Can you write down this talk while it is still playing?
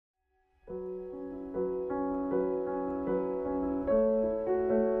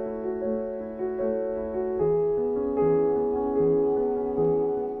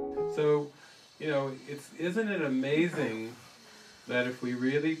know, isn't it amazing that if we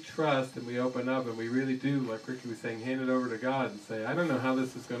really trust and we open up and we really do, like Ricky was saying, hand it over to God and say, I don't know how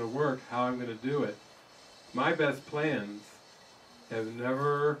this is going to work, how I'm going to do it. My best plans have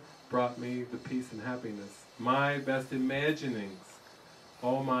never brought me the peace and happiness. My best imaginings,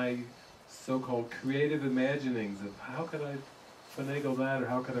 all my so-called creative imaginings of how could I finagle that or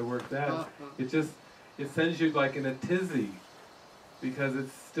how could I work that, it sends you like in a tizzy, because it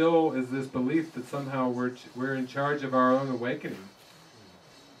still is this belief that somehow we're in charge of our own awakening.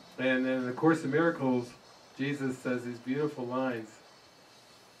 And in the Course in Miracles, Jesus says these beautiful lines,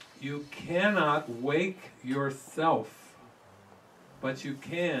 you cannot wake yourself, but you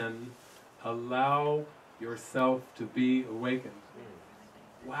can allow yourself to be awakened.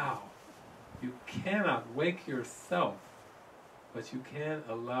 Wow. You cannot wake yourself, but you can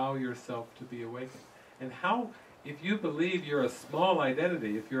allow yourself to be awakened. And how, if you believe you're a small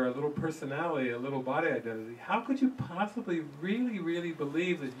identity, if you're a little personality, a little body identity, how could you possibly really, really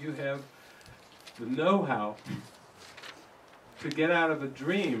believe that you have the know-how to get out of a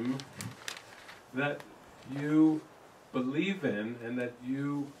dream that you believe in and that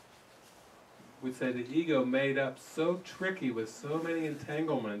you would say the ego made up so tricky with so many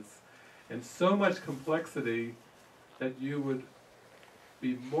entanglements and so much complexity that you would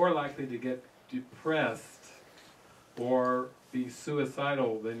be more likely to get depressed or be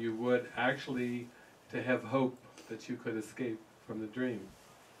suicidal than you would actually to have hope that you could escape from the dream.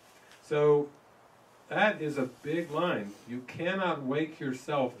 So that is a big line. You cannot wake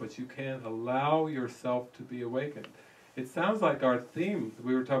yourself, but you can allow yourself to be awakened. It sounds like our theme that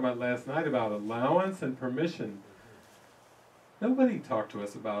we were talking about last night about allowance and permission. Nobody talked to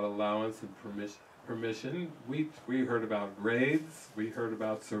us about allowance and permission. We heard about grades, we heard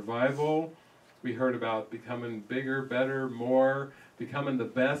about survival, we heard about becoming bigger, better, more, becoming the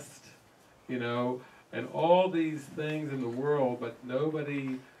best, you know, and all these things in the world, but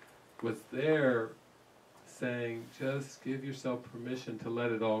nobody was there saying, just give yourself permission to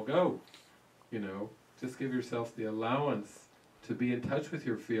let it all go, you know. Just give yourself the allowance to be in touch with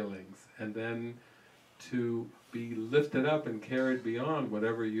your feelings and then to be lifted up and carried beyond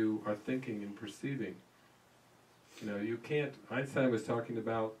whatever you are thinking and perceiving. You know, you can't, Einstein was talking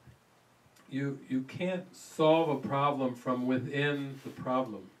about, you can't solve a problem from within the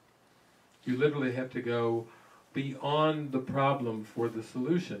problem. You literally have to go beyond the problem for the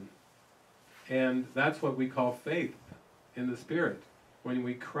solution. And that's what we call faith in the Spirit. When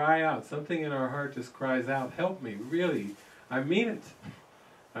we cry out, something in our heart just cries out, help me, really, I mean it.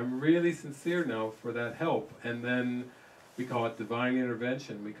 I'm really sincere now for that help. And then we call it divine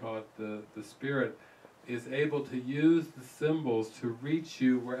intervention, we call it the Spirit is able to use the symbols to reach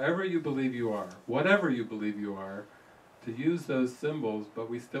you wherever you believe you are, whatever you believe you are, to use those symbols, but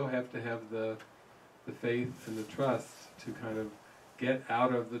we still have to have the faith and the trust to kind of get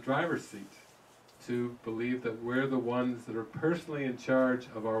out of the driver's seat, to believe that we're the ones that are personally in charge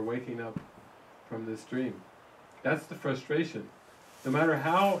of our waking up from this dream. That's the frustration. No matter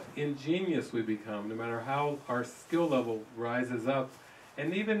how ingenious we become, no matter how our skill level rises up,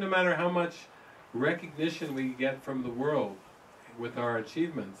 and even no matter how much recognition we get from the world with our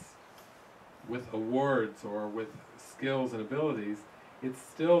achievements, with awards or with skills and abilities,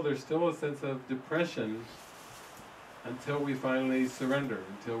 there's still a sense of depression until we finally surrender,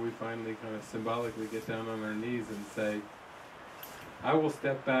 until we finally kind of symbolically get down on our knees and say, I will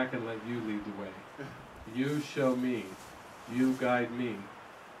step back and let you lead the way. You show me. You guide me.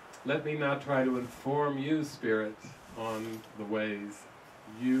 Let me not try to inform you, Spirit, on the ways.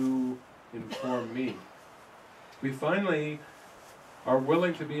 You inform me. We finally are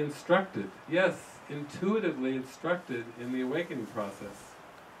willing to be instructed. Yes, intuitively instructed in the awakening process.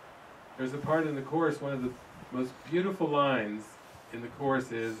 There's a part in the Course, one of the most beautiful lines in the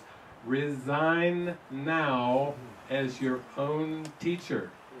Course is, resign now as your own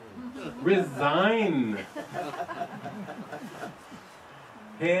teacher. Resign!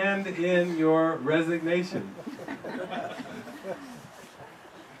 Hand in your resignation.